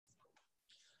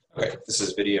Okay, this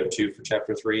is video 2 for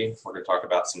chapter 3. We're going to talk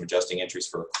about some adjusting entries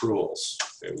for accruals.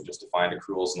 Okay, we just defined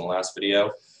accruals in the last video.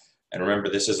 And remember,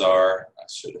 this is our, I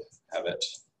should have it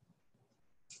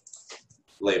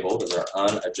labeled as our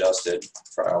unadjusted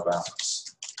trial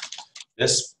balance.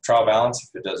 This trial balance,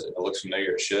 if it looks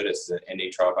familiar, it should. It's the ending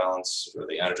trial balance or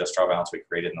the unadjusted trial balance we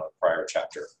created in the prior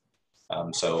chapter.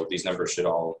 So these numbers should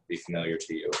all be familiar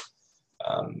to you.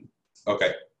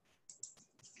 Okay,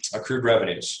 accrued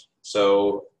revenues.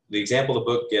 So the example the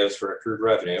book gives for accrued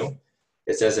revenue,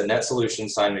 it says that Net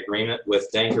Solutions signed an agreement with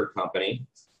Danker Company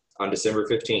on December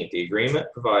 15th. The agreement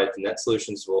provides Net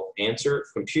Solutions will answer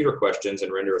computer questions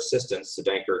and render assistance to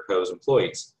Danker Co.'s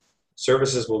employees.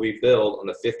 Services will be billed on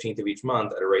the 15th of each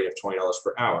month at a rate of $20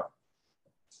 per hour.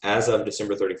 As of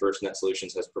December 31st, Net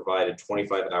Solutions has provided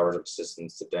 25 hours of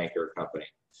assistance to Danker Company.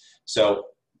 So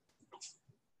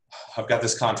I've got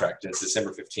this contract and it's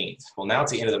December 15th. Well, now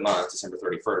it's the end of the month, December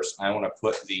 31st. I want to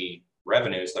put the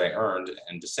revenues that I earned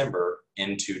in December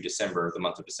into December, the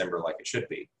month of December, like it should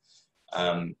be.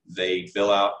 They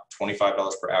bill out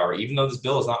 $25 per hour. Even though this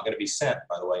bill is not going to be sent,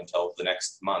 by the way, until the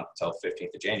next month, until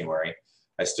 15th of January,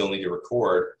 I still need to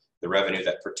record the revenue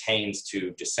that pertains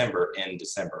to December in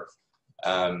December.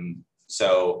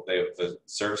 So the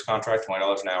service contract,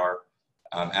 $20 an hour.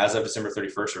 As of December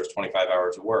 31st, there was 25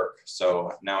 hours of work.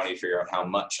 So now I need to figure out how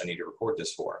much I need to record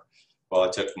this for. Well, I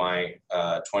took my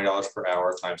 $20 per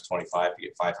hour times 25 to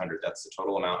get 500. That's the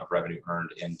total amount of revenue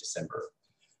earned in December.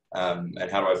 And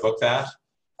how do I book that?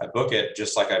 I book it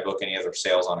just like I book any other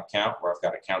sales on account, where I've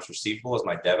got accounts receivable as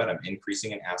my debit. I'm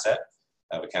increasing an asset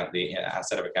of the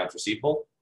asset of accounts receivable,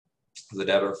 the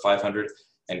debit of 500,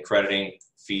 and crediting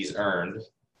fees earned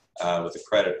with a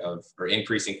credit of, or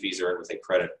increasing fees earned with a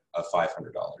credit of $500.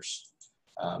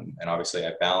 And obviously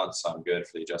I balance, so I'm good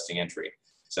for the adjusting entry.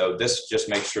 So this just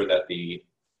makes sure that the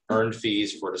earned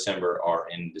fees for December are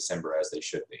in December as they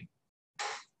should be.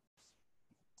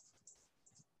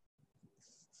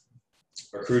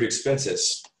 Accrued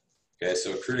expenses. Okay,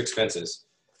 so accrued expenses.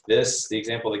 The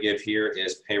example they give here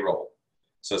is payroll.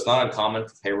 So it's not uncommon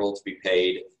for payroll to be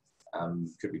paid.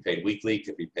 Could be paid weekly,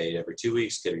 could be paid every 2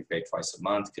 weeks, could be paid twice a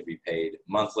month, could be paid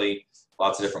monthly.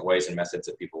 Lots of different ways and methods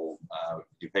that people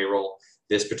do payroll.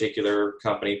 This particular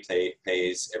company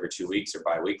pays every 2 weeks or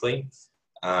bi-weekly.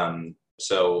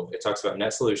 So it talks about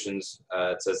Net Solutions.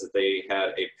 It says that they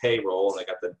had a payroll, and they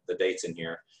got the dates in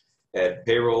here. They had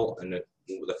payroll, and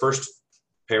the first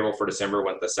payroll for December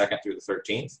went the 2nd through the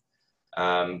 13th.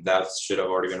 That should have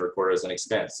already been recorded as an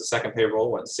expense. The second payroll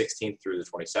went 16th through the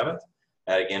 27th.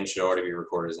 That again should already be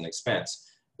recorded as an expense.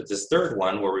 But this third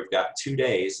one, where we've got 2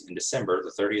 days in December,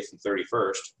 the 30th and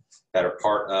 31st, that are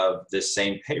part of this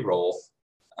same payroll,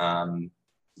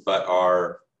 but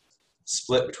are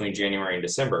split between January and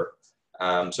December.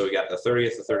 So we got the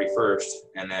 30th, the 31st,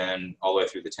 and then all the way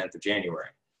through the 10th of January.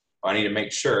 Well, I need to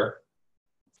make sure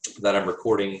that I'm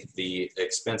recording the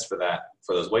expense for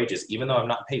those wages, even though I've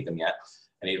not paid them yet.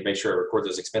 I need to make sure I record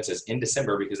those expenses in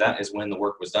December, because that is when the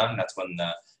work was done. That's when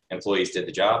the employees did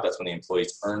the job. That's when the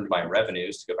employees earned my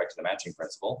revenues, to go back to the matching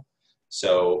principle.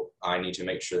 So I need to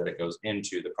make sure that it goes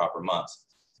into the proper month.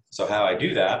 So how I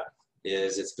do that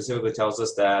is it specifically tells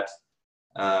us that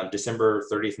December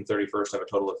 30th and 31st have a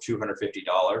total of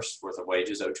 $250 worth of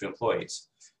wages owed to employees.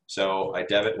 So I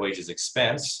debit wages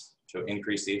expense to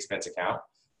increase the expense account,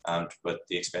 to put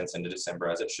the expense into December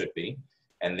as it should be.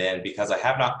 And then because I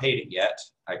have not paid it yet,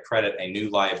 I credit a new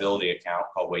liability account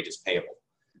called wages payable.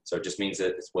 So it just means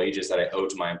that it's wages that I owe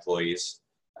to my employees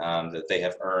that they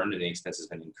have earned and the expense has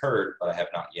been incurred, but I have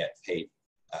not yet paid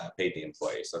the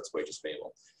employee. So that's wages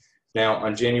payable. Now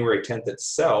on January 10th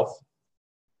itself,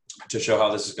 to show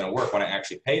how this is going to work, when I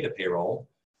actually pay the payroll,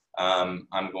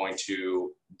 I'm going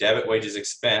to debit wages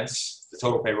expense. The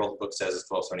total payroll the book says is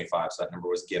 $1,275, so that number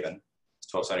was given.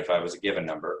 $1,275 was a given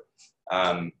number,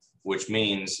 which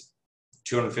means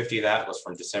 250 of that was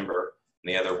from December,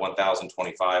 and the other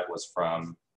 1,025 was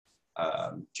from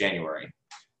January.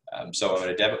 So I'm going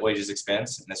to debit wages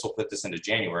expense, and this will put this into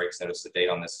January, because notice the date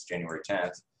on this is January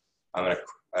 10th. I'm going to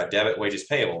debit wages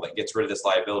payable. That gets rid of this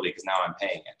liability because now I'm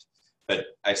paying it.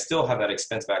 But I still have that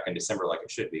expense back in December like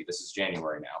it should be. This is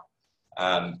January now.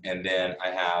 And then I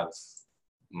have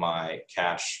my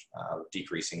cash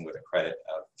decreasing with a credit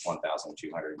of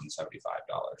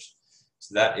 $1,275.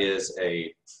 So that is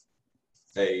a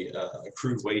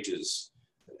accrued wages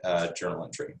journal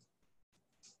entry.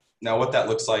 Now what that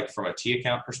looks like from a T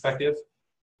account perspective,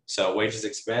 so wages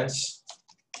expense,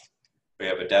 we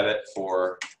have a debit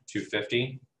for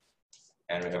 $250,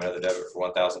 and we have another debit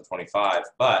for $1,025.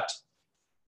 But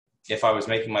if I was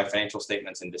making my financial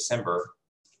statements in December,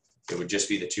 it would just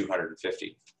be the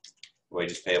 $250.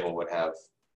 wages payable would have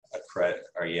a credit,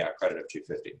 or yeah, a credit of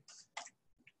 250.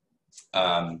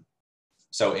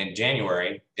 So in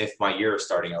January, if my year is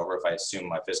starting over, if I assume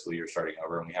my fiscal year is starting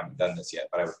over, and we haven't done this yet,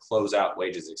 but I would close out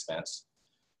wages expense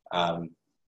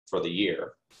for the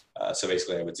year. So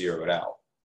basically I would zero it out.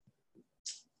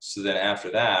 So then after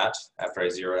that, after I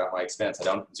zero out my expense, I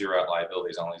don't zero out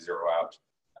liabilities, I only zero out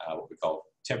what we call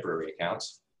temporary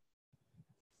accounts.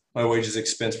 My wages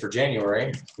expense for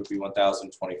January would be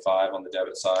 $1,025 on the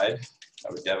debit side.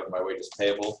 I would debit my wages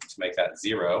payable to make that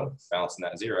zero, balancing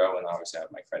that zero, and obviously I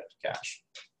have my credit to cash.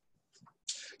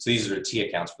 So these are the T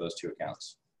accounts for those two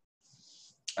accounts.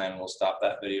 And we'll stop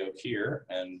that video here,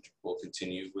 and we'll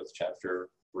continue with chapter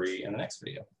 3 in the next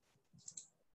video.